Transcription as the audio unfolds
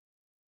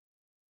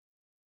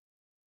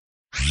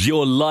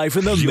You're live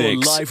in the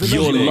mix.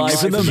 You're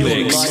live in the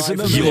mix.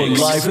 You're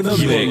live in the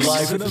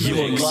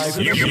mix.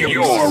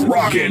 You're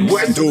rocking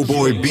with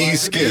Doughboi B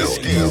Skill.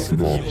 Stop.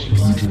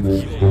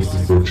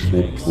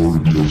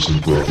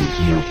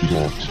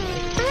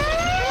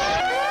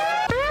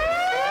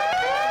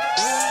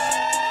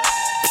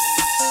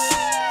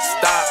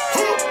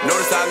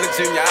 Notice I looked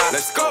you in your eye.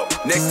 Let's go.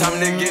 Next time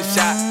nigga get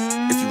shot.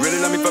 If you really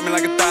love me, fuck me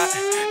like a thought.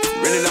 If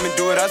you really let me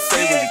do what I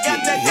say, when you get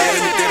me here,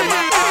 let me dead in my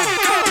eye.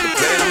 The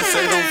play, I'ma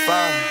set it on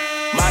fire.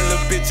 My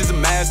little bitch is a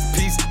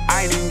masterpiece.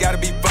 I ain't even gotta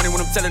be funny when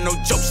I'm telling no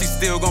jokes. She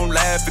still gon'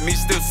 laugh at me.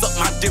 Still suck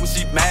my dick when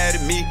she mad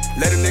at me.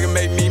 Let a nigga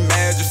make me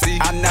mad, you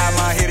see. I nod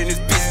my head in this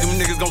bitch. Them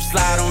niggas gon'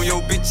 slide on your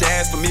bitch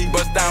ass for me.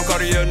 Bust down,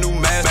 Cartier, new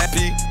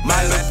masterpiece.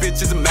 My little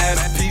bitch is a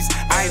masterpiece.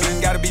 I ain't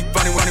even gotta be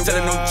funny when I'm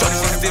telling no jokes.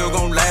 She still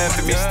gon' laugh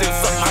at me. Still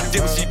suck my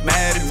dick when she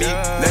mad at me.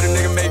 Let a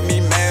nigga make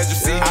me mad, you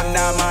see. I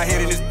nod my head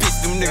in this bitch.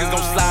 Them niggas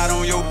gon' slide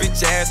on your bitch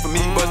ass for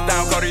me. Bust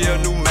down,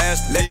 Cartier, new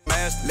mask. Late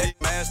mask, late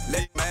mask,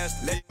 late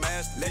mask, late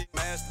mask, late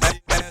mask,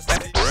 late mask,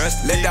 late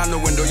mask. Lay down the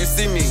window, you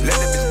see me. Let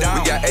that bitch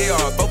down. We got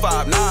AR,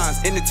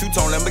 459s in the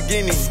two-tone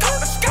Lamborghini.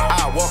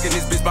 I walk in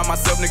this bitch by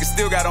myself, nigga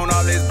still got on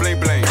all this bling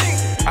bling.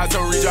 I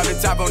told Reach, drop the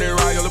top on that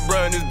Royal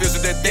LeBron, this bitch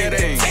with that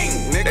thing.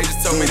 They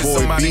just told me that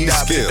somebody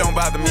died, but it don't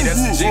bother me,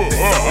 that's the G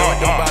thing. No, it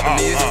don't bother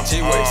me, it's the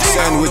G-way.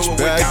 Sandwich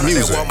bag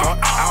music.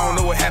 I don't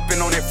know what happened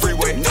on that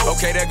freeway.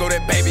 Okay, there go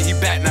that baby, he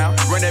back now.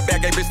 Run that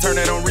back, hey bitch, turn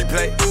that on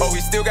replay. Oh, he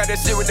still got that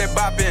shit with that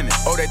bop in it.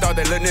 Oh, they thought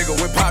that little nigga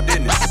went pop,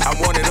 didn't it? I'm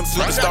one of them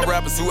superstar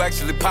rappers who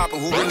actually poppin',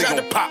 who really gon'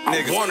 pop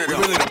niggas. One of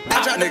them really gon'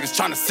 pop niggas,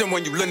 tryna send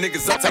when you little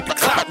niggas up, take the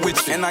clock with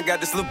you. And I got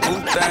this little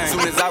boot thing.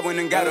 Soon as I went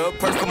and got her a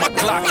purse, put my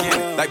Glock in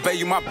it. Like, babe,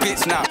 you my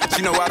bitch now.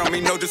 She know I don't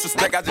mean no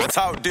disrespect, I just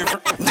talk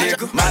different.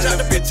 Nigga, my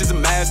little bitch is a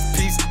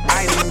masterpiece.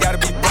 I ain't even gotta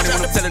be funny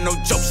when I'm telling no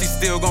jokes. She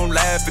still gon'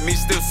 laugh at me,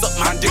 still suck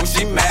my dick when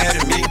she mad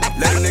at me.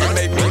 Let a nigga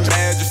make me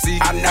mad, you see.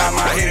 I nod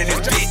my head in this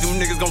bitch. Them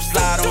niggas gon'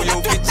 slide on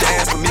your bitch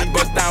ass for me.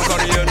 Bust down, go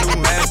to your new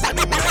mask,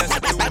 new mask,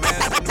 new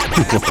mask.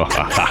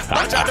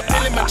 I tried to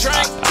fill in my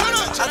drink.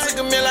 I took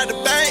a meal out the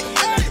bank.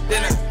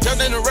 Then I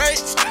jumped in the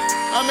race.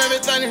 I'm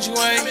everything that you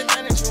ain't.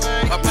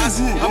 My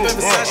posse, I'm in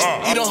Versace.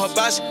 Eat on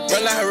hibachi,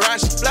 run like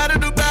Hirashi. Fly to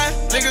Dubai,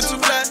 niggas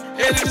too fly.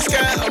 Head in the sky,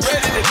 I'm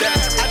ready to die.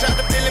 I tried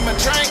to fill in my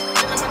drink.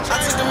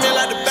 I took a meal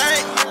out the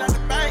bank.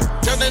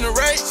 Jumped in the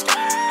race.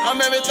 I'm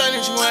everything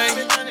that you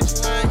ain't.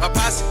 My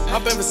posse,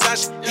 I'm in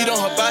Versace. Eat on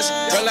hibachi,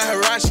 run like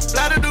Hirashi.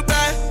 Fly to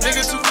Dubai,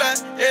 niggas too fly.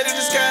 Head in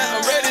the sky,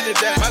 I'm ready to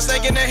die. My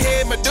snake in the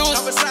head, Medusa.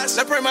 Let's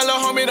pray my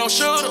little homie don't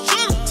shoot him.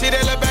 See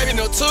that little baby,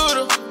 no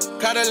tutor.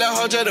 Caught a little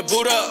hoe just to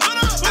boot up.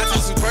 I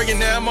took some perky,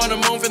 now I'm on the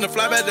moon. Finna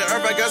fly back to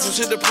Earth, I got some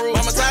shit to prove.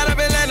 I'm tired of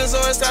Atlanta,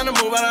 so it's time to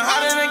move. I done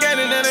hot in the game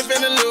and then they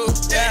finna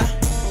lose. Yeah.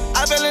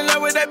 I fell in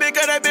love with that bitch,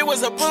 cause that bitch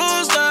was a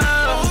booster.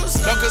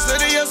 Don't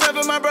consider yourself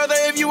my brother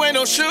if you ain't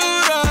no shooter.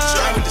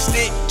 I with the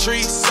stick,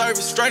 tree,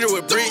 service, stranger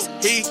with bricks.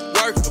 He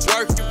work,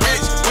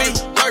 rich, we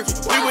work,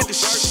 we with the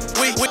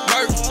we work.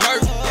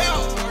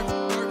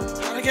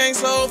 I came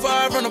so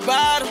far from the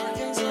bottom.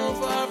 Used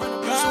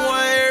to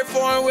want every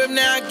foreign whip,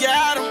 now I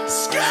got him.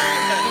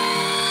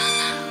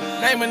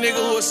 Name a nigga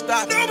who will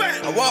stop me.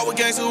 I walk with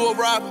gangsters who will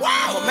rob me.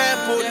 I'm a man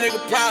for a nigga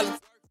problem.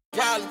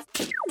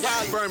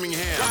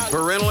 Birmingham.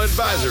 Parental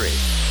Advisory.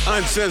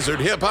 Uncensored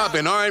hip-hop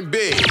and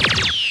R&B.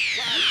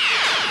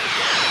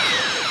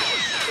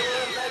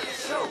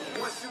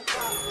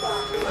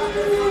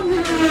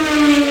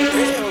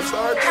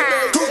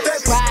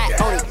 Ride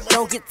on it,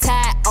 don't get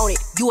tired on it.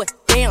 You a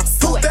damn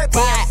suit.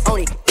 Ride on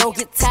it, don't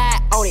get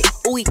tired on it.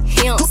 Ooh,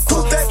 him.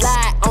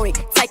 Slide on it,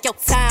 take your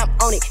time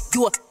on it.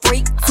 You a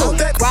freak too.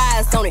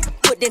 Rise on it,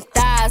 put them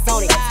thighs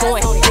on it.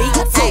 Going deep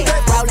too.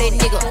 Roll that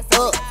nigga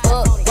up,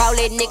 roll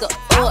that nigga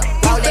up,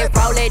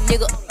 roll that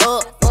nigga up,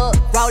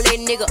 roll that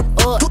nigga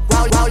up,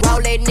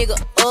 roll that nigga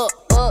up,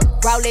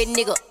 roll that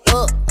nigga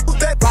up,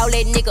 roll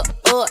that nigga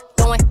up.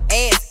 Throwing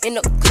ass in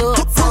the club.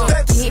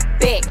 Get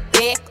back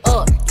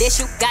up. That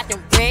you got them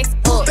racks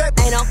up.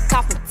 Ain't no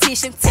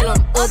competition. Tell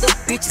them other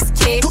bitches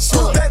catch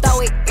up.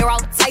 Throw it in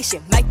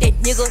rotation. Make that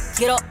nigga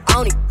get up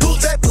on it,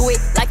 bitch. Do it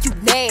like you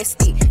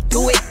nasty.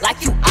 Do it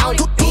like you on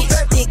it,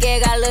 bitch. Big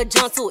ass got a little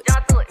jump to it.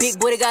 Big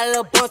booty got a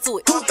little bump to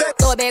it.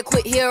 Throw it back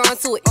quick, here run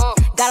to it.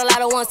 Got a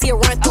lot of ones here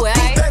run through it.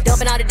 Ay,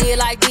 dumping out the deal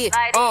like this.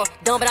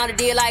 Dumping out the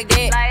deal like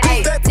that.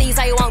 Ay, tease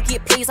how you want,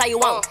 get please how you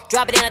want.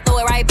 Drop it in and throw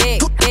it right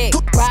back.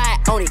 Ride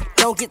on it,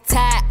 don't get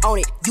tired on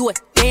it. You a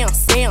damn.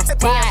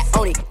 Ride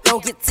on it,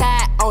 don't get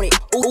tired on it.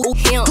 Ooh,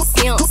 him.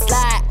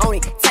 Slide on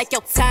it, take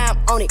your time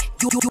on it.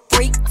 You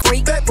freak.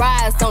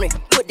 Rise on it,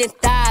 put them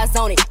thighs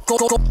on it. Go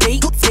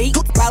deep.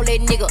 Roll that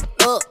nigga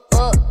up,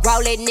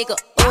 roll that nigga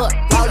up,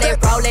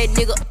 roll that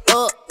nigga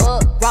up,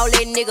 roll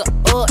that nigga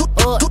up,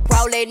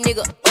 roll that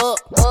nigga up,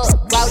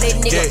 roll that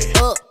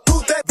nigga up.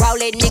 Roll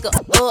that nigga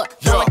up,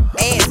 throw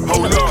ass in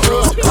the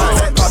club.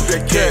 Pop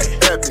that cat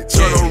at me,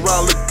 turn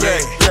around, look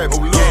back at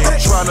me. I'm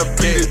tryna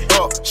beat it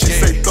up, she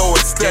say throw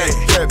it, stack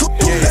at me.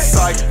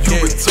 Psych, you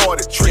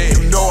retarded, trick,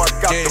 you know I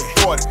got the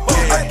 40.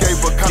 I gave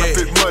her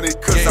counterfeit money,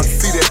 cause I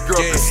see that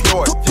girl been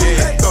snorted.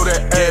 Throw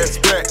that ass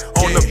back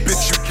on the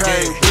bitch you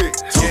came with.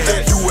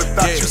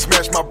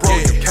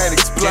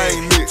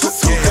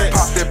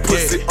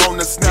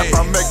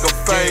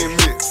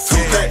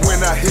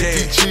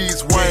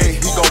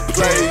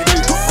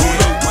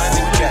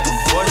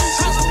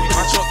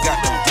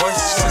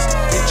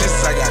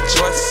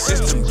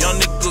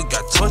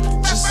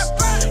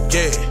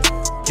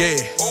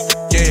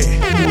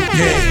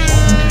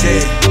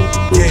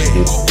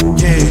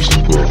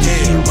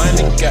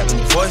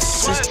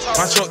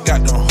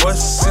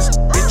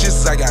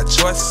 got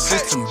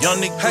choices. Some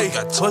young niggas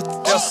got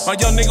choices. My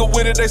young nigga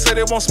with it, they say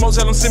they won't smoke,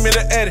 tell them send me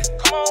the edit.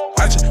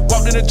 I just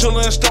walked in the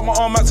jeweler and stuck my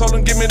arm out, told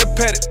them give me the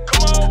petty.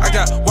 I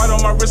got white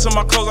on my wrist and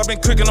my clothes, I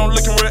been cooking on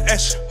looking real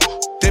ashy.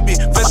 They be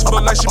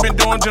vegetable like she been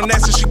doing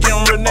gymnastics, she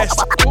getting real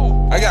nasty.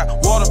 I got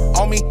water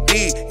on me,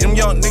 dead. Them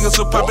young niggas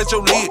will pop at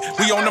your lid.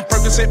 We on them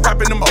Percocet,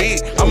 poppin' them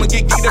bed. I'ma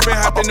get geeked up and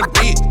hop in the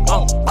bed.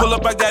 Pull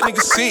up, I got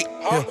niggas sick.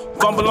 Yeah.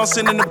 Fumble on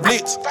sending the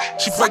blitz.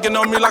 She fucking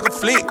on me like a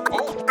flick.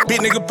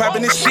 Big nigga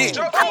poppin' this shit.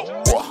 Yeah.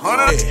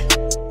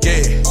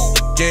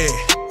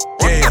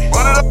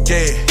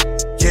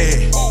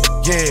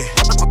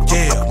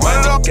 My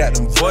nigga got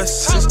them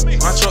voices.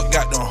 My truck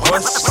got them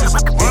horses.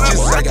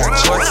 Bitches, I got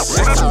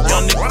choices. Some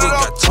young niggas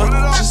got touches.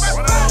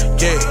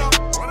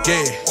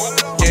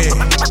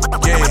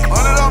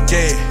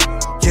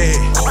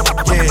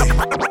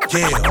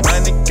 My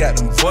nigga got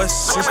them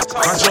voices.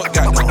 My truck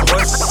got them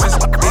horses.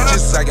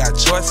 Bitches, I got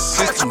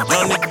choices. Some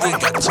young niggas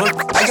got touches.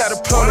 I got a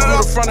plug to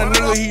go to front of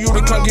nigga. He used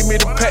to come give me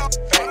the pack.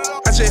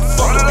 I just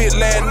fucked a bit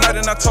last night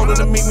and I told her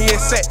to meet me at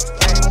Saks.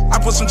 I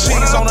put some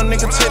cheese on a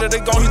nigga tater, they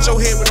gon' hit your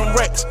head with them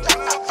racks.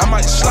 I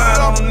might slide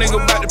on a nigga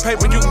about the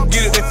paper, you can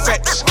get it in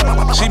facts.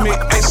 She made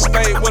ace of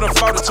spade with a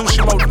 42,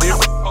 she more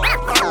different.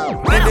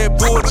 Did that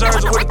bull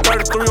jersey with a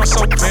 33, I'm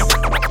so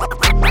pimpin'.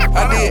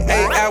 I did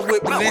 8 out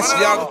with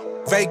Balenciaga.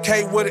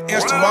 Vacate with an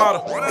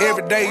instrumental.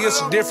 Every day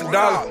it's a different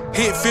dollar.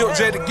 Hit field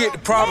jet to get the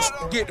problems.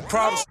 Get the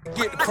problems.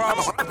 Get the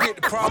problems. Get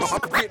the problems.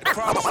 Get the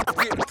problems.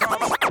 Get the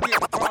problems. Get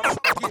the problems.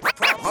 Get the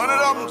problems. 100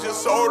 of them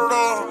just ordered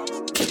on.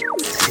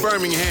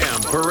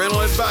 Birmingham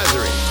Parental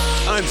Advisory.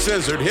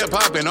 Uncensored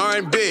hip-hop and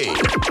R&B.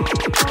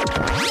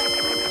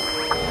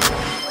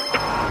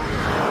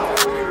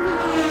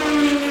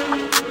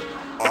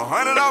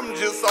 100 of them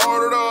just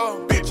ordered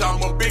up. Bitch,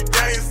 I'm a big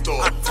gangster.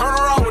 I turn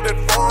around with that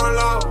foreign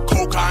love.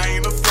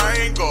 Cocaine a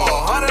slango.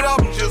 100 of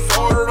them just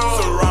ordered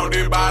up.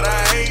 Surrounded by the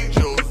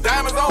angels.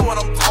 Diamonds on when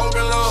I'm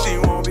talking love. She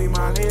won't be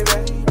my little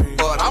baby,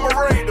 but I'm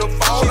afraid to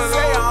fall in love. She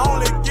say I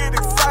only get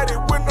excited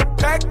when the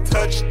pack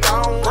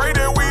touchdown. Pray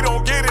that we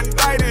don't get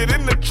indicted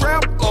in the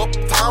trap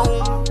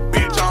uptown.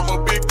 Bitch, I'm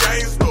a big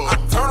gangster. I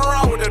turn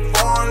around with that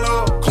foreign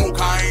love.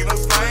 Cocaine a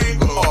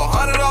slango.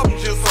 100 of them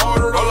just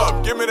ordered up. Hold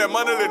up, give me that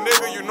money, little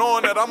nigga. You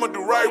knowing that I'ma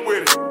do right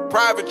with it.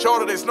 Private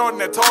charter, they snorting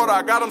that tartar.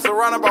 I got them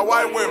surrounded by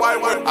white women.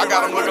 I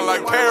got them looking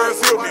like Paris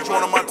Hilton. Each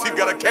one of my teeth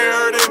got a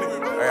carrot in it.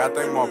 Hey, I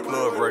think my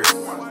plug racist.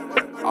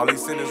 All he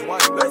seen is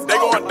white. They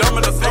going dumb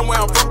in the same way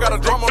I'm from. Got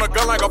a drum on a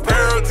gun like a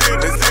pair of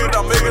titties. They see that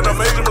I'm making a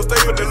major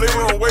mistake for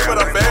delivering weight,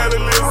 but I badly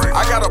listen.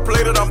 I got a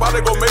plate that I'm about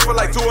to go make for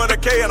like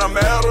 200K and I'm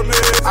mad on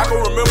it. I can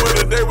remember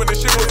the day when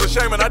this shit was a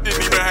shame and I didn't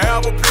even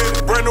have a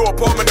penny. Brand new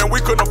apartment and we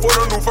couldn't afford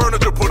a new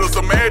furniture. Put us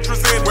a mattress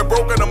in. When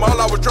broken them all,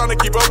 I was trying to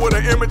keep up with the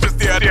images.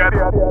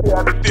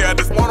 Yeah,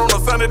 this one on a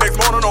Sunday, next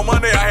morning on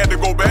Monday, I had to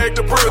go back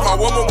to prison. My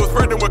woman was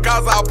pregnant with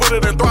Gaza, I put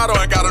it in throttle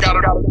and got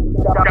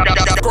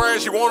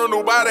crash. She want a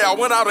new body, I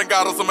went out and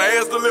got her some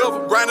ass to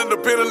live. Grinding the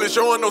pedal and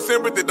showing no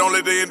sympathy. Don't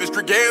let the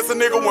industry gas a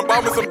nigga. When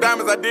bought me some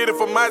diamonds, I did it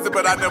for myself,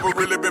 but I never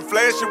really been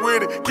flashy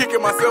with it.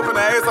 Kicking myself in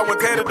the ass, I went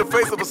tatted the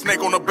face of a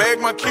snake on the bag,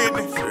 my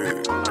kidney.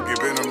 Shit, I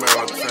give in the mail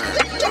all the time.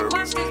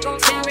 Once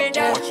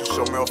you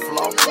show me a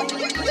flaw,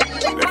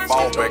 that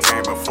fallback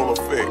game in full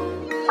effect.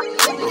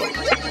 Look,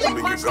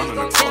 leave your gun in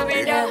the truck,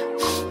 nigga.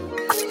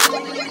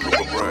 Look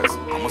at Bryce,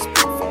 I'ma speak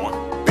for him.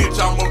 Bitch,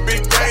 I'm a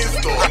big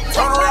gangster. I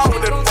turn around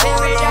with that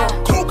foreign love.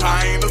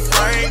 Cocaine a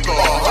slango.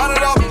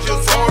 100 of them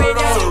just ordered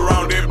up.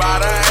 Surrounded by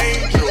the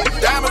angels.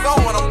 Diamonds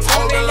on when I'm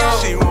talking love.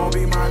 She won't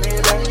be my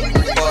little baby,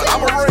 but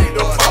I'm afraid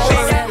to fall in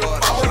love.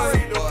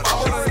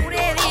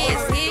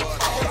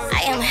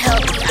 I am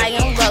healthy, I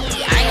am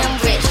wealthy, I am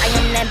rich, I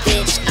am that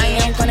bitch. I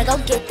am gonna go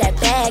get that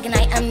bag and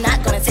I am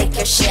not gonna take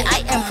your shit.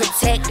 I am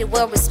protected,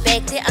 well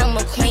respected. I'm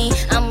a queen,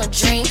 I'm a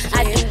dream.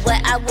 I do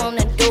what I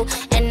wanna do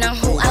and I'm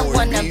who I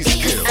wanna be.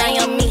 Cause I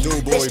am me,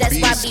 bitch, that's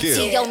why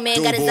BT, yo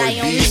man got his eye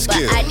on me. But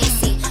I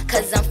DC,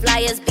 cause I'm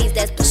fly as bees,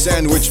 that's blue.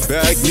 Sandwich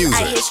bag music.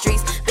 I hit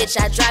streets, bitch,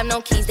 I drive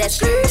no keys, that's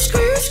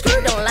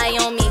screw, don't lie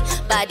on me.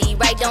 Body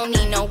right, don't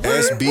need no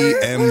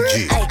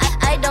SBMG.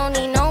 I don't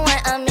need no one,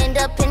 I'm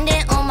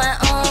independent on my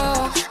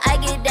own. I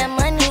get that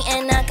money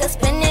and I can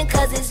spend it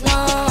cause it's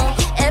long.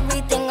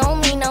 Everything on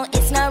me, no,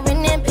 it's not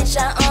written, bitch,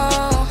 I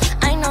own.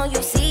 I know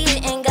you see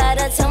it and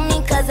gotta tell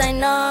me cause I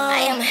know.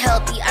 I am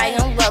healthy, I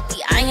am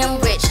wealthy, I am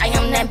rich, I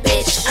am that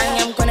bitch. I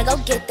am gonna go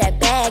get that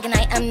bag and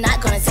I am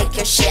not gonna take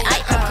your shit.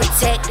 I am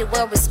protected,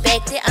 well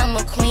respected, I'm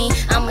a queen,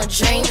 I'm a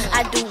dream.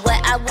 I do what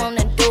I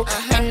wanna do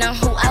and I'm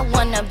who I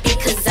wanna be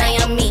cause I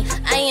am me,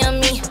 I am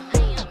me.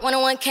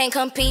 One-on-one can't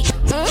compete,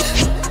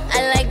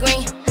 I like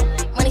green,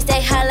 money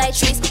stay high like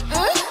trees,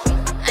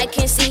 I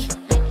can see,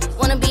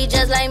 wanna be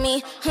just like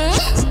me,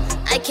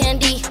 I can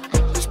D,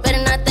 she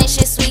better not think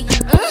shit sweet,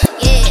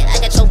 yeah, I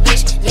got your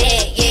bitch,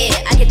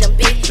 yeah, I get them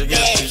big,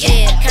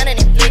 yeah, counting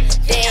and flip,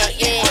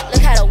 yeah,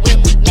 look how the whip,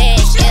 man,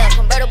 yeah,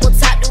 convertible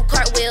top, do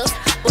cartwheels,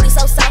 booty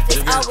so soft,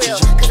 it's all real,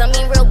 cause I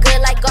mean real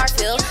good like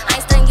Garfield,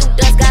 Einstein, you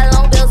dust, got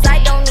long bills,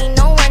 I don't need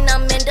no one,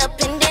 I'm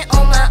independent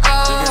on my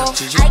own,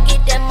 I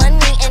get that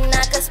money and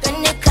I can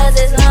spend it cause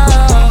it's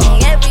long.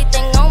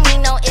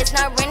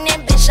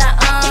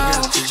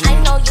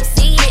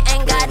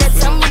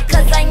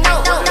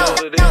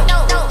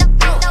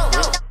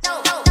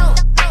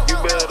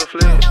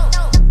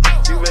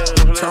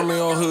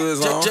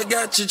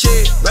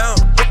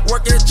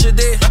 work at your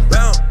day,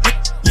 bounce.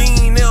 You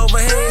ain't never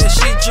had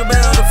shit, you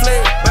bound to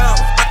flip,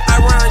 bounce. I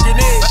run your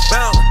neck,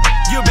 bounce.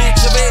 You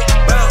bitch your back,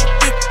 bounce.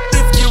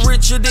 If you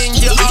richer than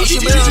you bound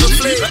to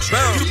flip,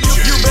 bounce.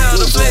 You bound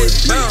to flip,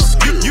 bounce.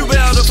 You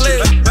bound to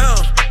flip,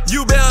 bounce.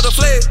 You bound to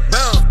flip,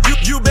 bounce.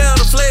 You bound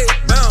to flip,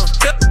 bounce.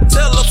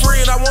 Tell a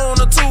friend I want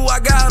a two, I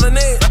got a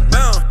net,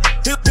 bounce.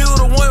 He'll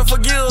the one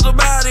forgive the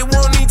body,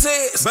 won't need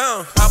text,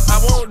 bounce. I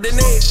want the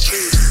net.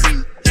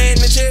 And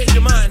the check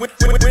your mind. When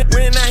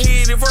I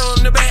hit it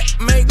from the back,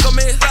 make a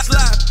mess,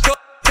 slide.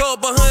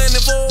 Couple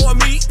hundred for a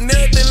meet,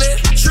 nothing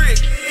less trick.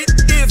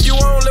 If you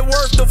only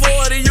worth the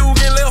 40, you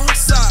get left.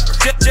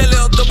 Sorry, just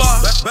left the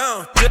bar,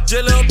 bounce.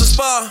 Just left the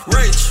spa,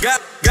 rage.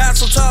 Got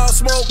some tall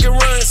smoke and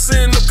runs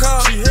in the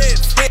car. She hit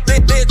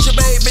let your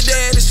baby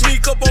daddy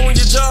sneak up on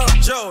your jaw.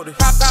 Jody,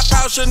 pop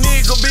your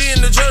nigga be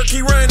in the jerk,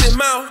 he run his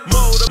mouth.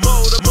 Motor.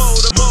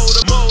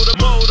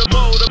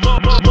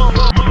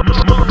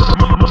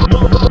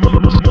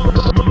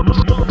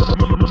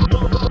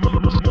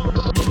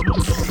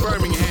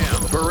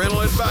 Birmingham,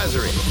 Parental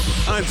Advisory,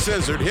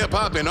 uncensored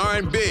hip-hop and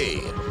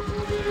R&B.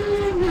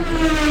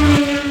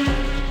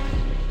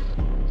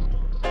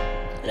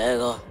 Let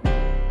go.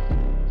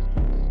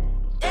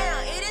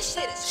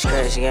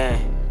 Scratch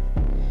game.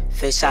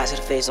 Face shots to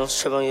the face, don't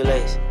trip on your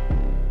legs.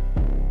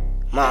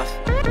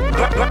 Mafia.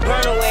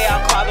 Run away,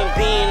 I'll carbon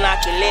beam,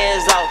 knock your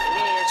legs off.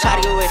 Try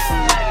to get away from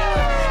me.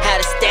 Had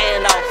to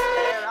stand off.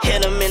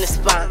 Hit him in the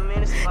spine.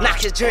 Knock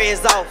his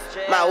dreads off.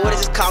 My orders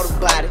just caught a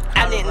body.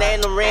 I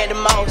nicknamed him Randy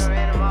Moss.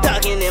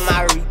 Ducking in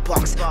my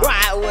Reeboks.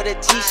 Ride with a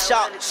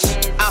G-Shock.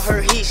 I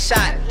heard he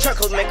shot.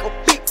 Truckles make a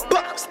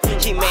beatbox.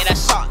 He made that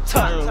shot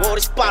turn. Roll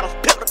the spot on,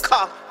 pimp the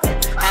car.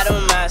 Had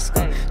him mask.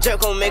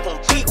 Jerk gon' make him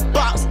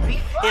beatbox.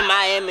 In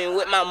Miami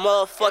with my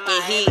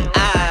motherfucking heat.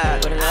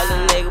 With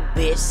another nigga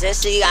bitch.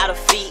 Since she got her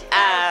feet.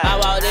 I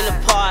walked in the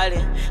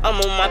party. I'm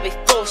on my big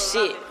full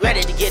shit.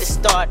 Ready to get it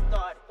started.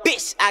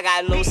 Bitch, I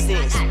got no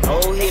sense.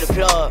 Oh, hit the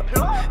plug.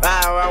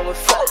 Ride around with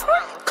folk.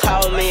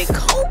 Call me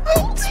Coke.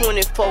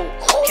 24.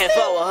 Can't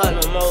fuck with her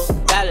no more.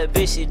 That little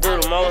bitch, she do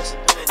the most.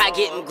 I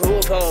get my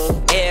groove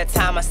on every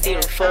time I see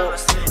them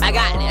folks. I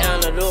got the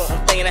antidote.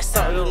 I'm thinking that's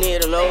something you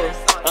need to know.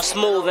 I'm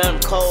smooth and I'm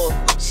cold.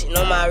 She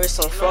know my wrist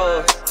on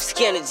froze.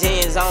 Skinny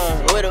jeans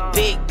on with a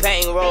big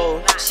bang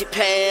roll. She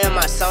paying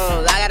my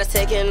songs. I gotta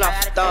take it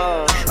off the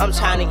thong. I'm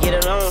trying to get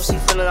it on. She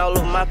feeling all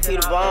over my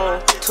Peter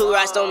Bone. Two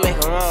rights don't make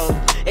her wrong.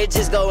 It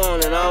just go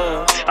on and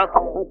on.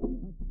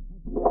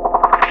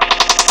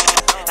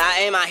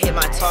 I aim, I hit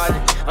my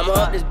target. I'ma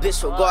up this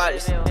bitch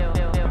regardless.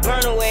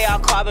 Run away, I'll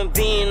carbon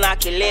beam,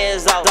 knock your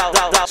legs off.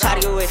 Try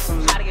to get away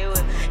from me.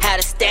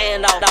 Had to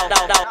stand off.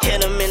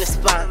 Hit him in the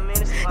spine.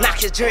 Knock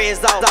his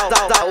dreads off.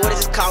 What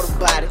is this called a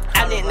body?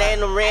 I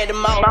nicknamed him Randy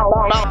Moss.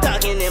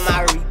 Ducking in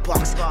my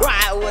Reeboks.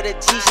 Ride with a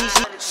G.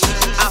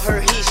 I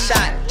heard he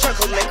shot.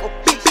 Truckles make a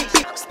beep.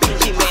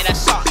 He made that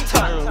shot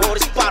turn. Roll the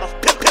spot on.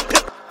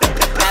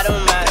 Had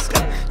him mask.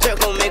 Jerk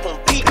gon' make him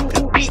beat.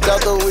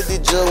 Stuck up with the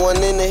jug,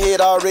 one in the head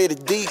already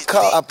deep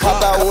caught. I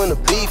pop out when the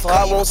beef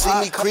hot, won't see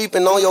me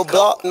creeping on your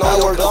block. No, I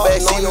work the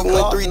backseat, we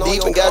went 3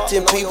 deep and got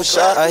 10 people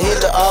shot. I hit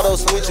the auto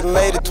switch and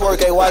made it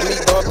twerk, ain't why me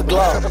dump the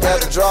Glock.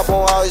 Got the drop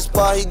on all his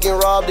spot, he get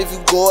robbed if you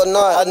go or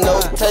not. I know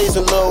the taste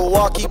and little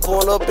walk, he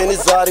pulling up in his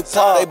Zodi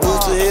pop. They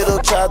boosted hit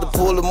up, tried to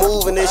pull a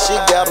move and that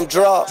shit got him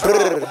dropped.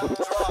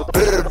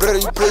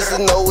 You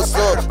pussy know what's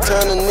up.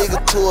 Turn a nigga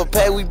to a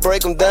pack, we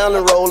break him down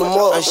and roll him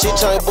up. Ain't shit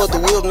change but the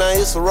whip, now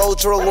it's a road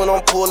truck when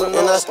I'm pulling.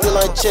 And I still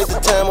ain't check the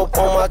time up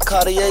on my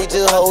Cartier,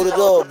 just hold it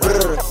up.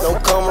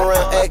 Don't come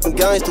around acting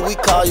gangster, we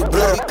call you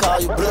blur. We call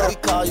you blur, we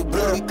call you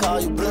blur, we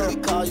call you blur, we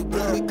call you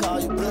blur, we call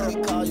you blur,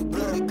 we call you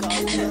blur, we call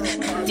you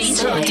blur.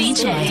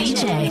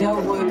 DJ.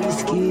 Doughboi be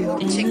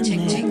skilled. Chick.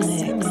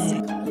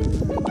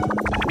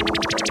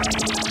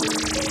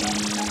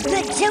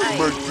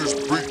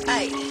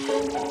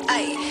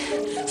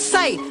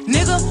 Say,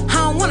 nigga, I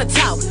don't wanna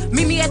talk.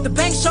 Meet me at the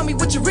bank, show me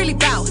what you really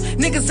bout.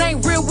 Niggas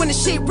ain't real when the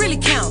shit really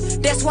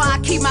count. That's why I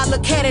keep my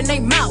little cat in they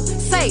mouth.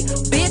 Say,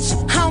 bitch,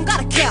 I don't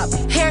got a cap.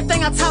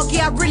 Everything I talk,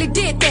 yeah, I really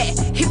did that.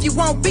 If you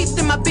want beef,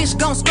 then my bitch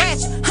gon'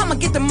 scratch. I'ma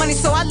get the money,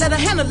 so I let her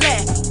handle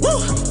that. Woo!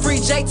 Free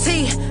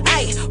JT,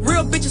 ayy,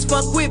 real bitches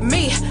fuck with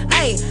me.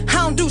 Ayy, I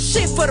don't do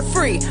shit for the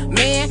free.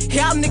 Man,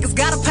 y'all niggas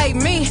gotta pay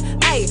me.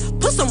 Ayy,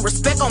 put some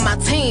respect on my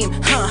team,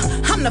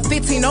 I'm the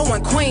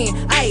 1501 queen.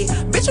 Ayy,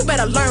 bitch, you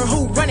better learn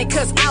who run it,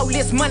 cause all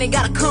this money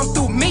gotta come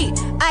through me.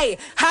 Ayy,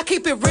 I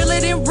keep it realer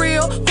than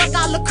real. Fuck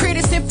all the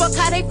critics and fuck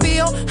how they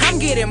feel. I'm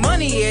getting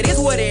money, it is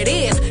what it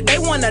is. They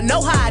wanna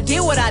know how I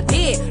did what I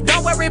did.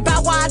 Don't worry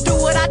about why I do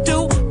what I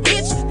do,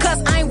 bitch,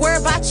 cause I ain't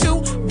worried about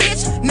you,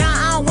 bitch. Nah,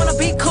 I don't wanna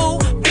be cool,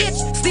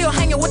 bitch. Still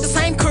hanging with the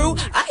same crew.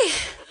 Ayy,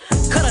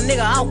 cut a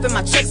nigga off and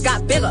my checks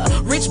got bigger.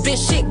 Rich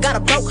bitch shit got a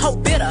broke hoe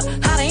bitter.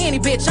 How to any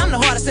bitch, I'm the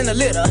hardest in the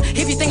litter.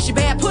 If you think she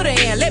bad, put her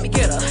in, let me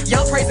get her.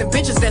 Y'all praising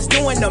bitches that's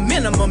doing the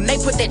minimum. They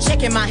put that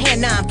check in my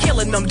hand, now I'm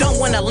killing them. Don't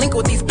wanna link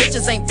with these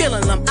bitches, ain't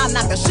feeling them. I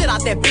knock the shit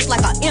out that bitch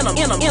like I in them.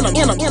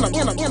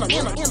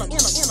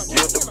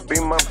 Used to be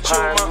my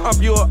partner.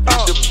 You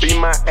to be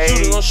my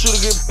age.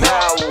 Now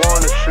I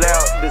wanna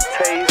slap the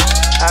taste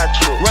out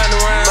your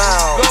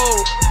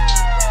mouth.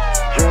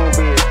 Dream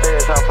big, stay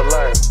out for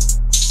life.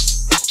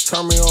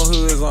 Turn me on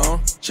hoods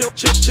on. Chill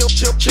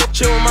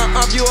with my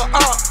up, you a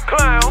op.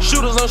 Clown.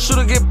 Shooters on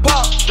shooter get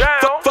popped.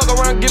 Fuck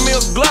around, give me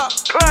a Glock.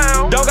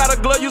 Clown. Don't got a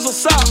glove, use a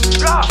sock.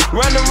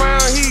 Run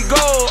around, he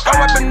go. I'm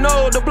rapping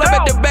no. The play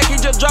at the back, he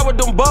just drop with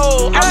them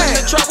bowls. I'm in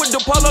the trap with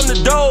the pole on the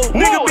door.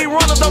 Nigga be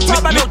runners, don't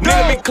talk about no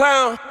nigga be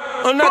clown.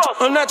 I'm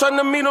not trying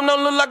to meet him,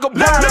 don't look like a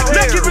bum.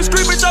 Let's keep it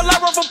screaming, just like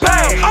run for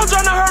pound. I'm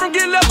trying to hurt him,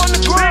 get left on the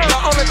ground. The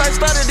only thing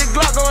started, this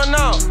Glock going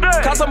on.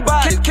 Cause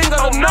somebody, king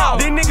of the north.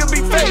 These niggas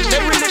be fake,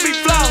 they really be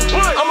flawed.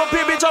 I'm a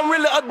pit bitch, I'm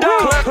really a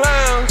dog.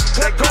 Clown.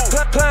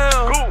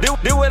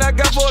 Do what I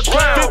got for a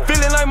clown.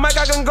 Feeling like Mike,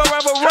 I can go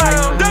rap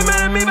around. They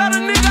mad at me about a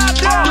nigga I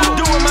do.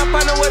 Doing my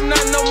partner with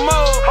not no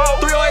more.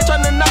 308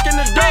 trying to knock in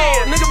the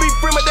door. Nigga be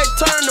free, but they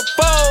turn to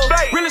fold.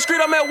 Really street,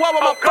 I'm at war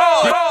with my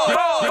foe.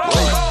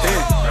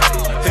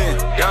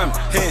 Diamond,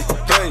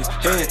 plays,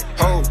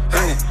 hold,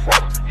 diamond,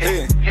 hold, play,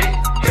 whip,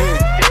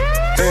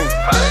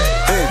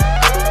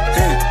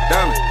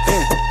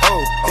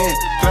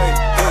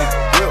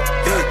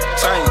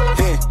 chain,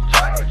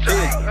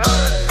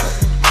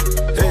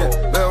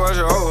 better watch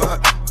your hoe,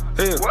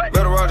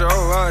 better watch your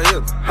hoe, I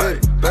hit her,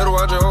 better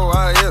watch your hoe, I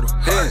hit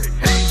her,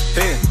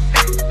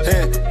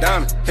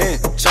 diamond,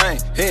 chain,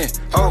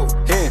 hold,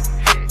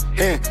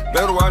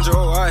 better watch your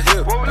hoe, I hit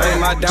her. Hey,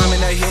 my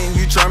diamond, they hitting,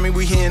 you try me,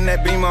 we hitting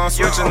that beam, I'm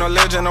switching, no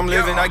legend, I'm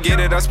living, I get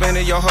it, I spend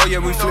it, your hoe, yeah,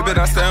 we flip it,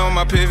 I stay on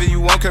my pivot,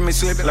 you won't cut me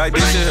slipping, like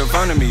this shit in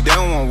front of me, they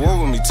don't want war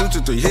with me,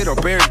 2-3, hit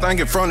up everything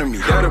in front of me,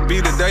 that'll be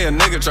the day a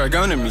nigga try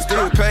gunning me,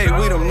 still paid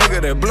with them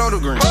nigga that blow the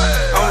green,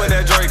 I'm with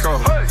that Draco,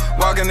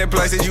 walking in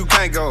places you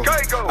can't go,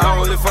 I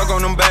don't really fuck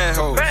on them bad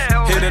hoes,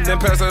 hit it then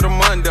pass her the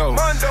Mundo,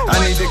 I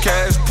need the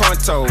cash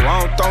pronto,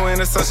 I don't throw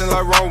interceptions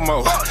like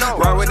Romo,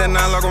 ride with that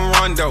 9 like I'm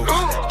Rondo,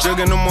 jug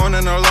in the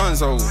morning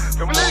Alonzo,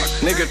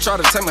 nigga try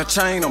to take my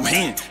chain, I'm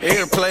hin.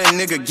 Every play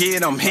nigga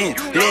get, I'm hin.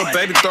 Little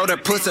baby throw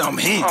that pussy, I'm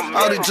hin.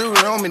 All the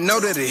jewelry on me know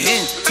that it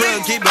hin.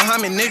 12 get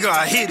behind me, nigga,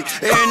 I hit it.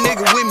 Every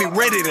nigga with me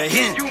ready to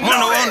hit.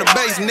 Mono on the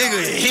base, nigga,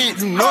 it hit.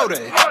 You know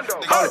that.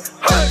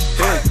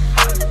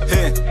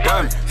 Hin,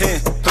 diamond, hin,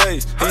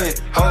 plays, hin,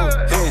 hold,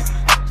 hin,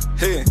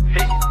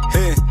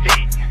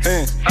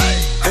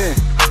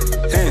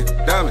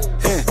 diamond,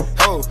 hin,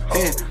 hold,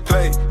 hin,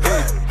 play,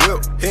 hin,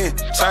 whip, hin,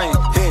 chain,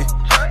 hin.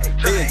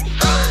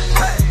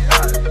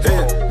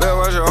 Better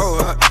watch your hoe,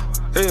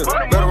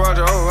 better watch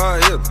your hoe,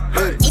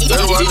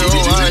 better watch your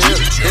hoe,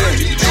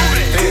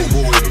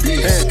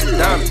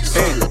 diamond,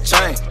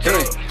 chain,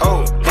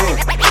 hoe,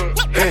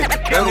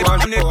 better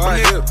watch your hoe,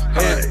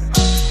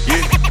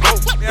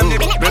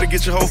 better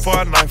get your hoe for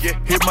a knife.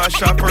 Hit my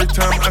shot first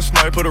time I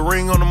snipe. Put a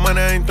ring on the money,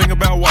 I ain't think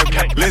about wife.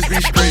 Let's be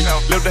straight.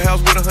 Left the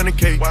house with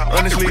 100K.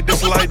 Honestly,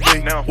 this a light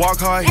day. Walk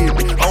hard, hit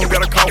me. I don't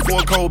gotta call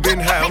for a cold, been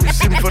high. I'm just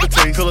sitting for the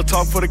taste. Till I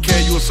talk for the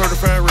cat, you a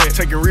certified rat.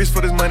 Taking risks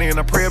for this money and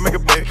I pray I make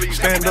it back.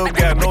 Stand up,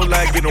 got no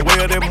lag. Getting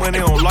away of that money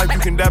on life, you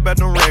can die by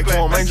them racks.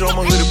 I'm angel on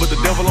my hoodie, but the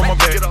devil on my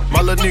back.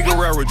 My little nigga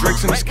ride with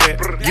Drakes in the scat.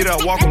 Get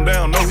out, walk him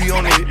down, know he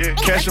on it.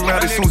 Cash him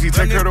out as soon as he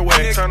take her to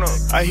wax.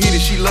 I hit it,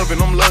 she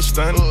loving, I'm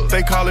lustin'.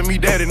 They calling me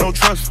daddy, no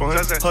trust fund.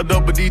 Her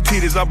double D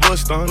titties, I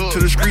bust on. To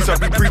the streets, I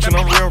be preaching,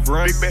 I'm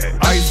reverend.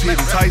 Ice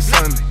hitting,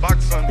 Tyson.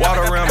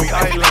 Water around me,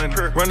 island.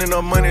 Running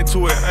up money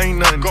to it, ain't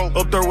nothing.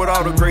 Up there with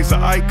all the grace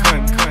of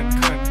icon.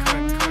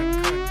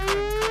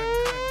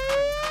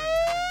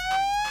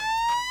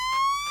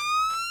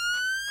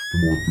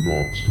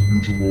 Unorthodox,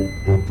 unusual,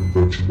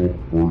 unconventional,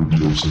 or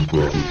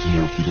idiosyncratic.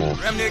 Unorthodox.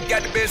 Ram nigga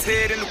got the best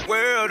head in the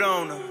world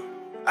on her.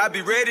 I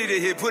be ready to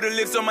hit, put her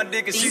lips on my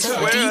dick and she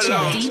swear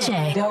along.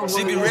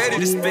 She be ready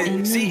to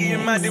spit. She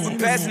eating my dick with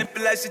passion, it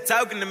feel like she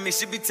talking to me.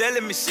 She be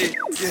telling me shit.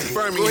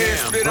 Birmingham,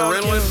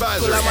 Parental Advisori.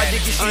 Pull out my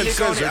dick and she lick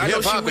on it. I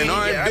know she Hip-Hop and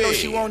want it. I know R&B.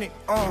 she want it.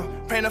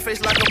 Paint her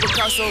face like a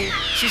Picasso.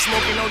 She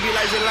smoking on D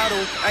like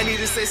gelato. I need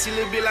a sexy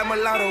little bit like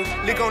mulatto.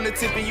 Lick on the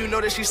tip and you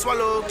know that she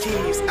swallow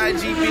keys.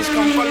 IG bitch,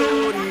 come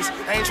follow these.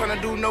 I ain't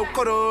tryna do no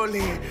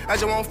cuddling. I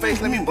just want face,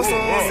 let me bust on.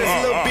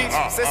 Sexy little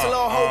bitch, sexy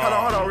little hoe.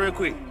 Hold on real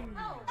quick.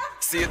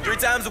 See her 3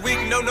 times a week,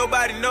 no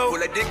nobody know. Pull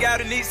that dick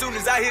out and eat soon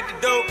as I hit the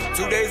dope.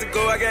 2 days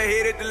ago, I got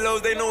hit at the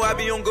Lowe's. They know I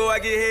be on go, I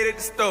get hit at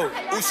the stove.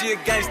 Ooh, she a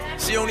gangster.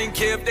 She don't even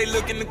care if they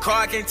look in the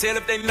car. I can't tell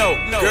if they know.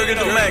 Girl, get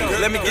the mango.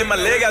 Let me get my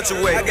leg out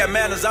your way. I got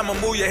manners, I'ma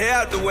move your hair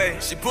out the way.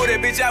 She pull that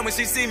bitch out when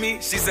she see me.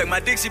 She suck my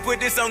dick, she put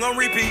this song on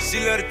repeat. She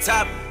love the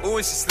top, ooh,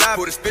 and she slap.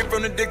 Put a spit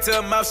from the dick to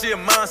her mouth, she a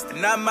monster.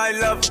 And I might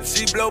love her,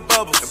 she blow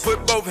bubbles. And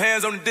put both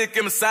hands on the dick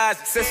and massage.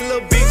 Sexy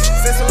little bitch,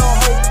 sexy little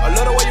hoe. I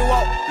love the way you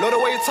walk, love the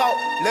way you talk.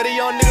 Let a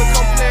young nigga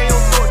come play in your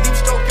throat. Deep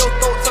stroke your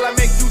throat till I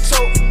make you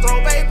choke. Throw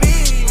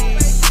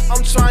babies, I'm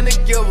tryna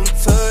give them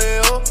to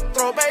you.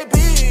 Throw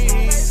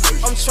babies,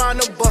 I'm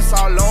tryna bust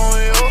all on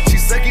you. She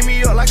sucking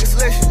me up like a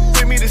selection.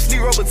 Put me to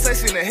sleep,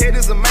 robotation, the head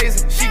is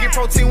amazing. She get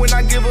protein when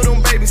I give her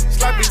them babies.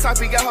 Sloppy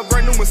toppy, got her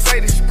brand new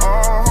Mercedes.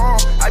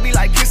 I be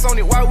like, kiss on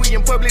it while we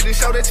in public to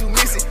show that you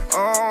miss it.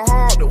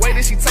 The way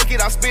that she take it,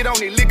 I spit on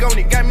it, lick on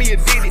it, got me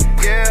addicted.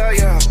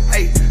 Yeah,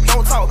 hey,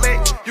 don't talk back.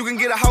 You can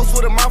get a house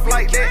with a mouth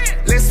like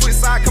that. Let's switch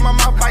side, come my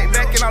mouth bite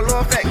back, and I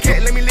love that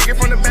cat. Let me lick it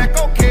from the back,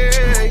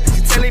 okay.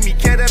 She telling me,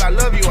 cat, that I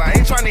love you, I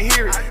ain't trying to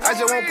hear it. I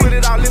just won't put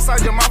it all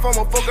inside your mouth,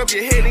 I'ma fuck up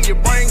your head and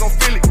your brain gon'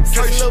 feel it.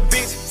 Sexy little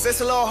bitch,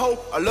 sexy little hoe.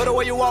 I love the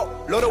way you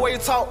walk, love the way you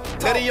talk.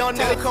 Let a young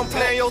nigga come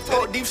play in your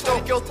throat, deep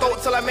stroke your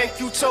throat till I make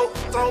you choke.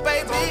 Throw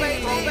baby.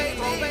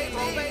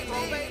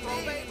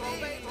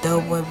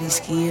 Doughboi be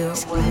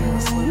skilled.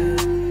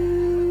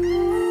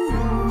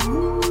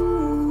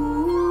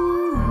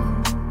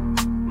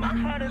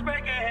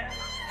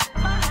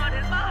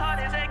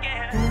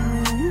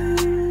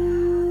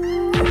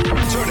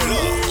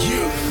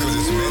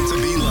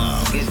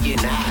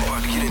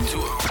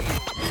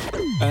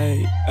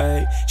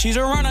 Ay, she's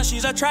a runner,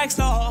 she's a track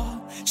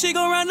star. She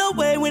gon' run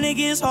away when it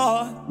gets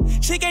hard.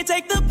 She can't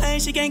take the pain,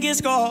 she can't get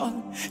scarred.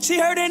 She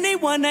hurt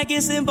anyone that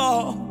gets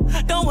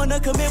involved. Don't wanna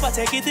commit, why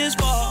take it this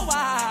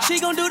far? She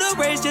gon' do the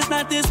race, just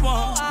not this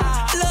one.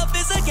 Love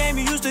is a game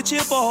you used to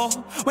cheer for.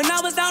 When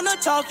I was down to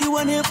talk, you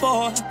weren't here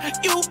for.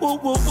 You woo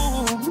woo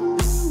woo.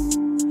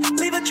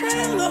 Leave a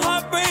trail of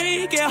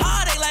heartbreak and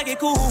heartache like it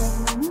cool.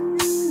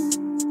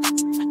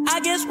 I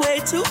guess way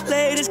too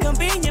late is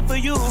convenient for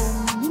you.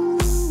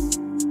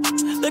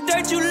 The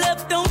dirt you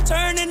left don't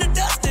turn into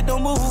dust, it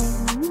don't move.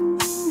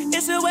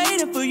 It's still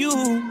waiting for you.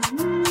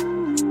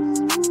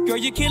 Girl,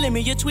 you're killing me,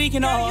 you're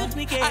tweaking all.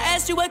 I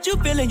asked you what you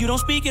feeling, you don't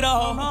speak at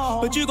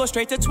all. But you go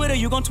straight to Twitter,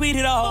 you gon' tweet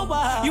it all.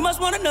 You must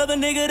want another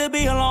nigga to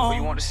be alone. What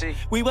you want to see?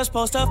 We was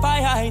supposed to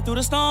fight high through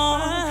the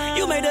storm.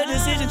 You made a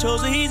decision,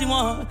 chose the easy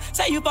one.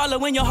 Say you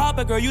following your heart,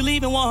 but girl, you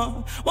leaving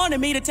one.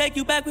 Wanted me to take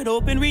you back with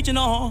open reaching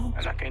on.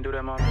 And I can't do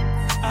that, mom.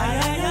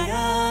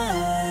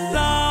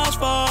 Lost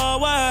for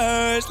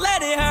words,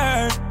 let it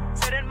hurt.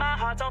 Setting my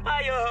heart on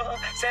fire,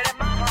 setting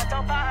my heart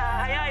on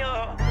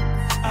fire.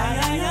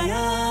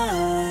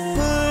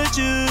 Put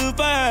you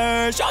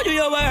first, show you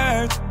your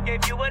worth.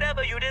 Gave you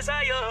whatever you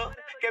desire,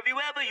 gave you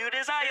whatever you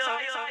desire.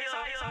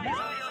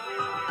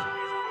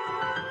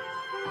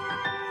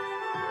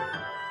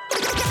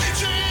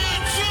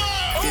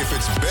 If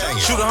it's banging,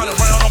 shoot 100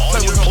 round, don't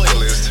play with him.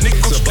 Playlist, Nigga,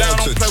 it's Gucci down,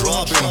 about don't to play with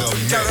drop him. in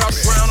the Got it off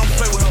the ground, don't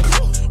play with him.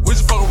 We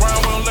just fuck around,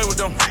 we don't lay with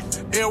them.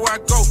 Everywhere I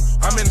go,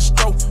 I'm in the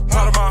stove,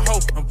 part of my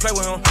hoe, don't play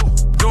with him.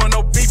 Doing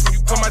no beef,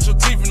 you come out your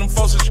teeth and them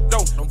folks at your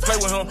door, don't play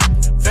with him.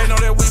 They know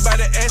that we by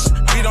the ash,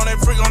 beat on that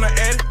freak on the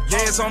addict.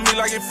 Yeah, it's on me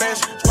like it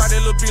fashion, squat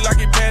that little beat like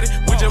it patty.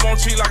 We just won't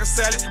cheat like a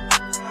salad.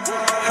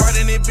 Right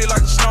in it, be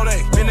like a snow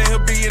day. Been in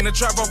here, be in the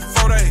trap over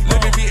 4 days.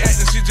 Let me be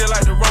acting, she just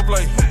like the role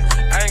play.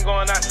 I ain't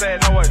going outside,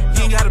 no way.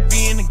 You ain't gotta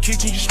be in the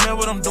kitchen, you smell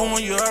what I'm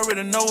doing, you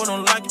already know what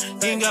I'm like.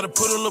 You ain't gotta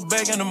put a little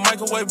bag in the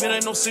microwave, it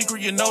ain't no secret,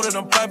 you know that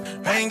I'm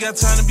piping. I ain't got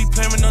time to be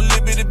playing with no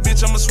little bitty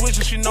bitch, I'm a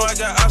switcher, she know I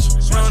got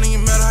options. It don't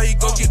even matter how you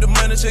go get the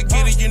money, just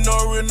get it, you know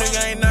a real nigga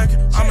ain't knocking.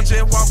 I'ma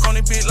just walk on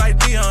it bitch like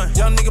Dion.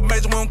 Young nigga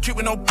major, we don't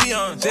keep with no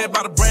peons. Just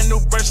bought a brand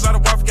new bracelet,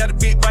 out of wife, got a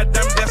big white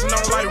diamond dancing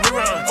on like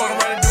rerun. Fuck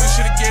around and do this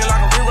shit again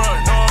like a rerun.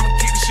 No, I'ma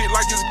keep this shit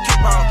like it's a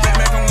kickball.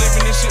 Back, I'm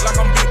living this shit like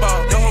I'm big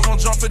ball. That hoe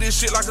gon' jump for this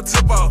shit like a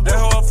tip ball. That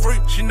hoe a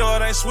freak, she know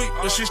it ain't sweet,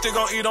 but she still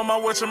gon' eat on my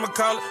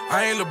whatchamacallit.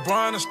 I ain't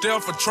LeBron and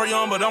Steph for Trae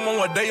Young, but I'm on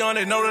what they on,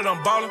 they know that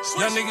I'm ballin'.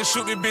 Young niggas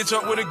shoot this bitch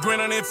up with a grin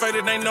on their face,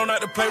 they know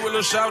not to play with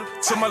lil' shouty.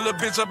 Took my little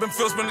bitch up and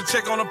Phil spin the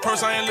check on the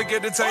purse, I ain't look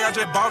at the tag, I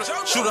just bought it.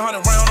 Shoot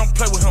 100 round, don't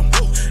play with him.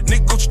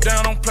 Nigga Gucci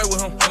down, don't play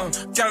with him.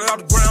 Got it off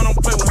the ground, don't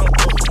play with him.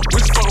 We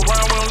just fuck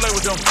around, we don't lay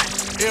with them.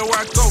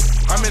 Everywhere I go,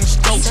 I'm in the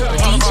stove.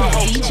 All of my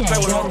hoes, don't play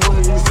with him.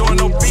 Doing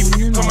no beef,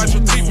 come out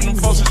your teeth and them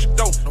folks at your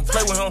door. Don't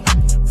play with him.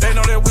 They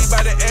know that we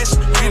by the ash,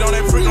 beat on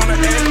that freak on the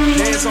ass.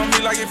 Dance on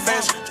me like it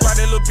fashion, squat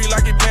that little beat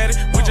like it patty.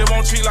 We just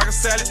won't cheat like a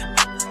salad.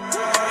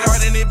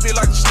 Right in it bit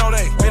like a snow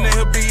day. Been in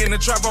here be in the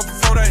trap up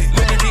for 4 days.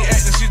 Let me be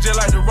acting, she just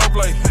like the role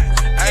play.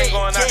 I ain't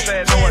going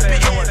outside, no way.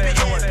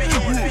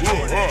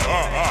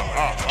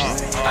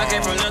 I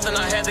came from nothing,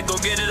 I had to go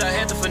get it, I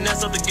had to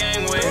finesse up the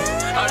gangway.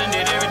 I done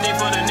did everything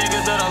for the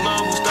niggas that I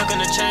love who stuck in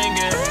the chain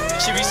gang.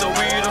 She be so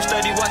weird, I'm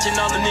steady watching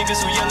all the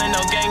niggas who yelling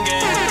out gang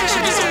gang. She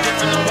be so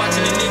different, I'm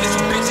watching the niggas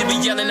who bitch, be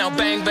yelling out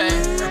bang bang.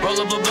 Roll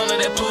up a blunt of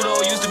that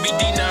Pluto, used to be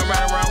D9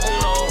 riding around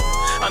Uno.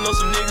 I know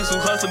some niggas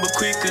who hustle but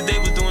quick cause they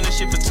was doing this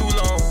shit for too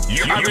long.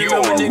 I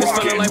remember niggas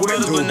feeling like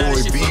brothers, but now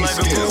this shit feel like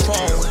a group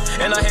home.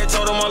 And I had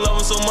told them I love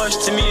them so much,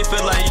 to me it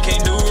felt like you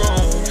can't do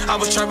wrong. I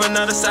was trapping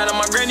out the side of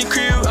my granny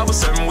crib, I was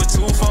serving with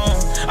 2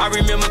 phones. I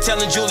remember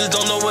telling Julius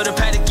don't know what a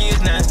paddock is,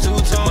 now it's 2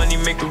 tone. The money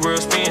make the world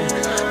spin,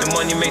 the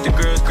money make the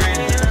girls grin.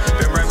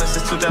 Been rapping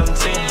since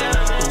 2010,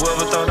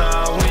 whoever thought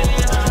I'd win.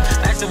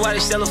 Asked her why they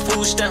sell a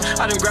food stamp.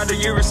 I done grabbed the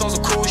Urus on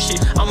some cool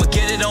shit. I'ma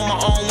get it on my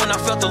own when I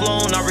felt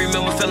alone. I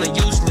remember feeling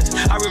useless.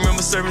 I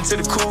remember serving to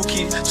the cool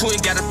kids. Twin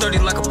got a 30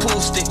 like a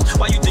pool stick.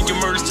 Why you think your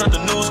murders turned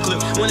to news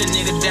clip? When a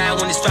nigga died,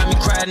 when they strapped me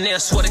crying there,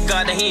 swear to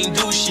God that he ain't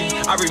do shit.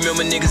 I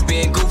remember niggas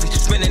being goofy,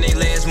 spending their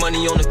last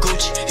money on the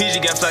Gucci. He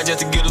just got fly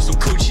just to get us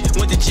some coochie.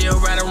 Went to jail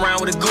riding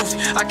around with a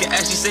goofy. I can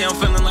actually say I'm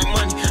feeling like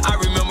money. I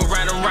remember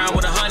riding around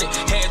with 100.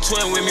 Had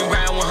twin with me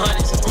riding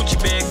 100s. Gucci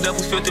bagged up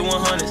with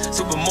 5100s.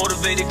 Super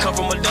motivated, come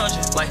from a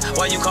dungeon. Like,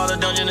 why you call a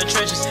dungeon the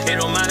trenches? It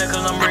don't matter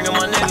cause I'm bringing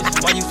my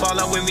niggas. Why you fall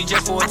out with me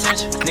just for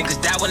attention?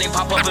 Niggas die when they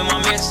pop up in my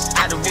mess.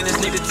 Had the realest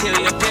nigga tell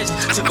you a pigeon.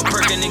 Took a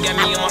perk and it got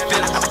me in my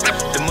feelings.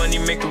 The money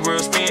make the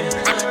world spin.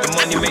 The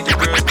money make the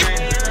girls grin.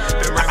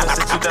 Been rapping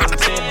since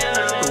 2010.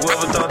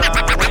 Whoever thought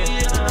I'd win.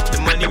 The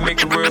money make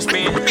the world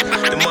spin.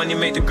 The money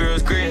make the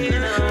girls grin.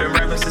 Been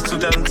rapping since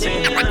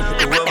 2010.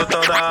 Whoever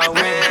thought I'd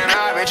win.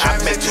 I've been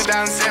trapping since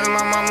 2007.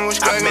 My mama was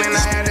struggling. I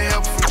had to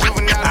help from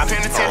juvenile to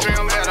penitentiary.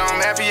 I'm better.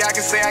 I'm happy I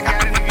can say I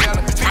got it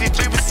together.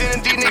 53%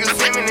 of these niggas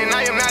feminine.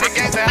 I am not a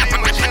gangster. I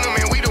am a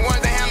gentleman. We the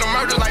ones that handle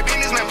murder like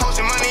businessmen.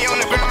 Posting money on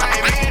the ground.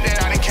 I ain't been that.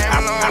 I done came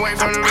a long way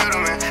from the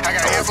middleman. I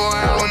got here for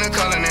an hour in the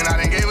color. And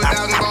I done gave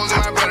 1,000 goals to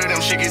my brother.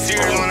 Them shit get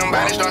serious when them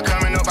bodies start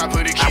coming up. I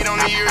put a kid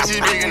on the years. It's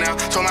bigger now.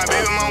 Told my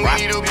baby mom we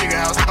need a bigger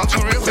house. I'm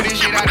too real for this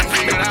shit. I done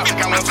figured out.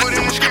 Got one foot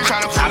in the street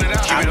trying to pull it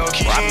out. Keep it low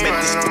key. She ain't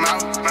running them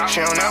out. She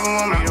don't never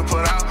want me to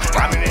put out.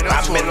 Robbing it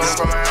up to a loan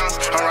from my house.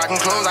 I'm rocking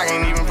clothes I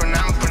can't even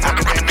pronounce.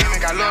 Another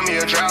pandemic, I love me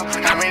a drought.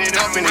 I ran it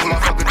up in this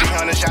motherfucker,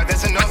 300 shots.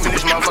 That's enough in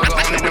this motherfucker.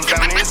 Only the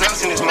family is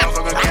us in this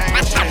motherfucker gang.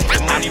 The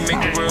money make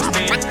the world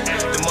spin.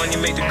 The money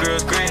make the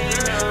girls grin.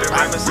 Been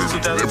rapping since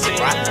 2010.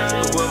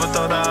 Whoever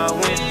thought I'd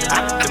win.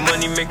 The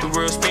money make the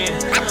world spin.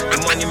 The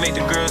money make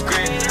the girls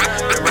grin.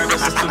 Been rapping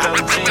since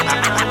 2010.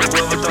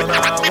 Whoever thought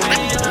I'd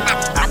win.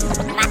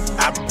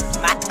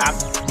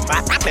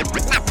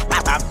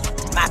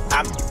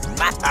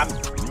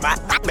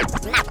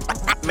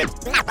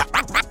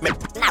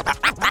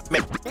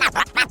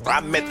 I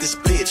met this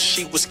bitch,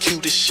 she was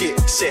cute as shit.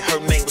 Said her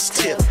name was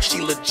Tip,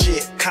 she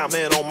legit.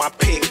 Comment on my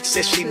pic,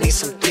 said she needs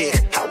some dick.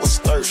 I was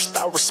thirsty,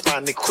 I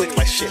responded quick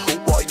like shit, who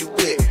are you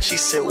with? She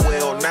said,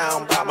 well, now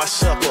I'm by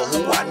myself, but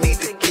who I need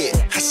to get?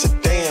 I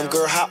said, damn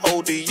girl, how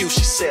old are you?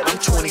 She said, I'm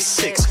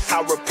 26.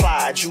 I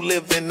replied, you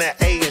live in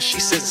that A, and she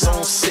said,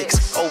 zone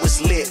 6. Oh,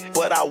 it's lit,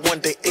 but I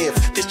wonder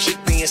if this chick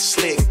being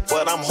slick.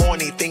 But I'm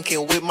horny,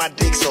 thinking with my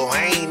dick, so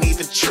I ain't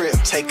even trip.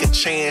 Take a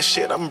chance,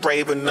 shit, I'm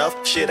brave enough.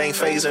 Shit ain't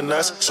phasing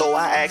us. So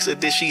I asked her,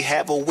 did she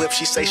have a whip?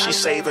 She say she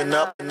saving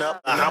up.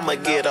 I'ma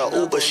get a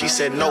Uber. She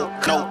said, no,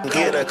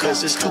 get her,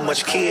 cause it's too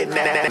much kid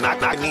now.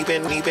 Not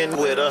even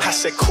with her. I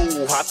said,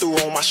 cool, I threw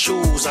on my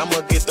shoes.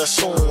 I'ma get there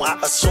soon. I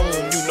assume,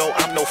 you know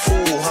I'm no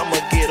fool. I'ma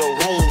get a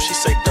room. She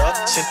say,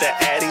 duck, sent the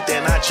Addy,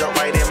 then I jump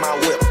right in my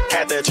whip.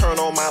 Had to turn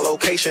on my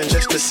location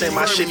just to send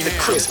my shit to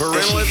Chris.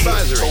 Parental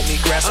Advisori. Told me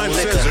grab some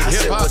liquor. I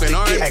said, what Hip-Hop and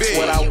R&B. Ask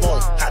what I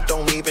want. I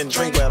don't even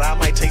drink, but I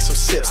might take some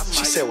sips.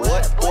 She said,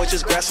 what? Boy,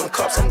 just grab some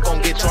cups. I'm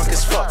gon' get drunk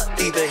as fuck.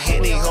 Either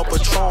Henny or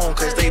Patron,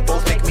 cause they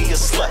both make me a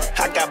slut.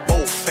 I got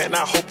both, and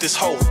I hope this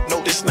hoe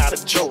know this not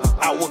a joke.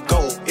 I would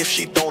go if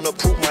she don't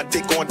approve my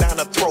dick going down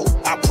her throat.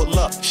 I pull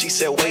up. She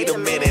said, wait a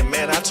minute,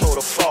 man, I told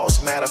her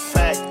false. Matter of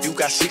fact, you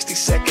got 60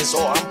 seconds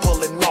or I'm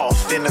pulling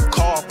off. Then the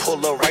car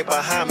pull up right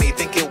behind me,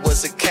 think it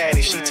was a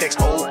caddy. She text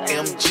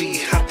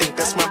OMG, I think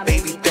that's my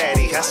baby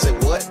daddy. I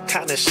said, what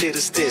kind of shit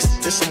is this?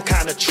 This some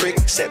kind of trick?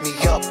 Set me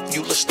up,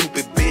 you little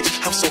stupid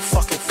bitch. I'm so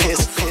fucking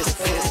pissed.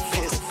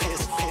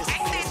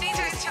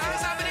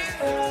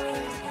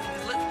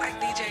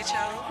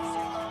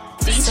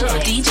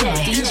 DJ.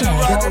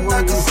 I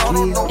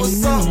don't know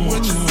what's up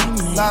with you.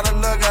 Lot of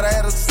luck, gotta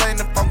have a saying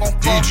if I'm gon'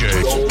 fuck with you.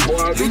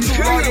 You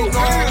too long, you know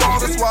I'm wrong,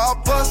 that's why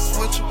I bust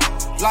with you.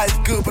 Life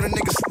good, but a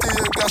nigga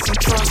still got some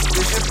trust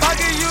with you. If I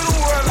give you the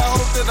world, I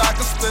hope that I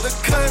can split a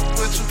cut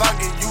with you. If I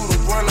give you the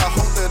world, I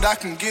hope that I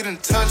can get in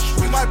touch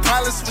with you. My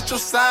pilots with your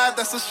side,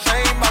 that's a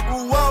shame, I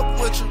grew up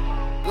with you.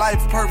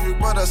 Life perfect,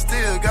 but I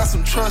still got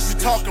some trust. You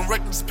talking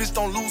reckless, bitch,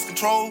 don't lose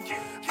control.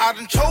 I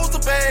done chose the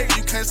bag,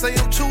 you can't say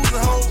I'm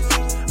choosing hoes.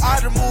 I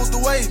done moved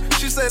away,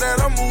 she say that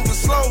I'm moving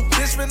slow.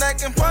 Bitch been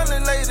acting funny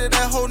lately,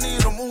 that hoe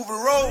need a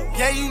moving road.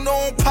 Yeah, you know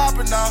I'm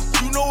popping now,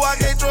 you know I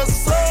can't trust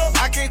a soul.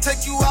 I can't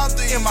take you out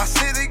there in my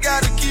city,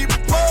 gotta keep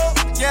it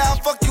pulled. Yeah, I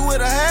fuck you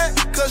with a hat,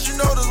 cause you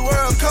know this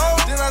world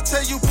cold. Then I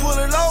tell you pull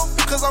it low,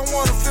 cause I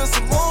wanna feel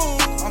some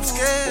mood. I'm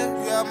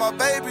scared, you have my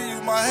baby,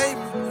 you might hate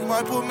me. You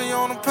might put me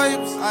on the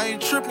papers, I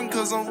ain't tripping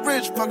cause I'm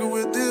rich. Fucking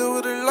with deal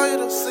with it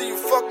later. See you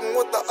fucking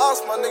with the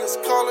ops, my niggas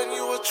calling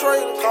you a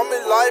traitor. Call me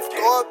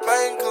lifeguard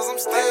bang, cause I'm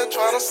still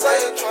trying to say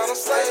it.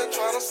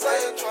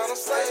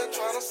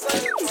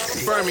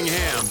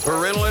 Birmingham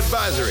Parental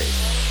Advisori.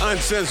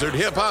 Uncensored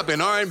hip-hop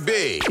and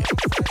R&B.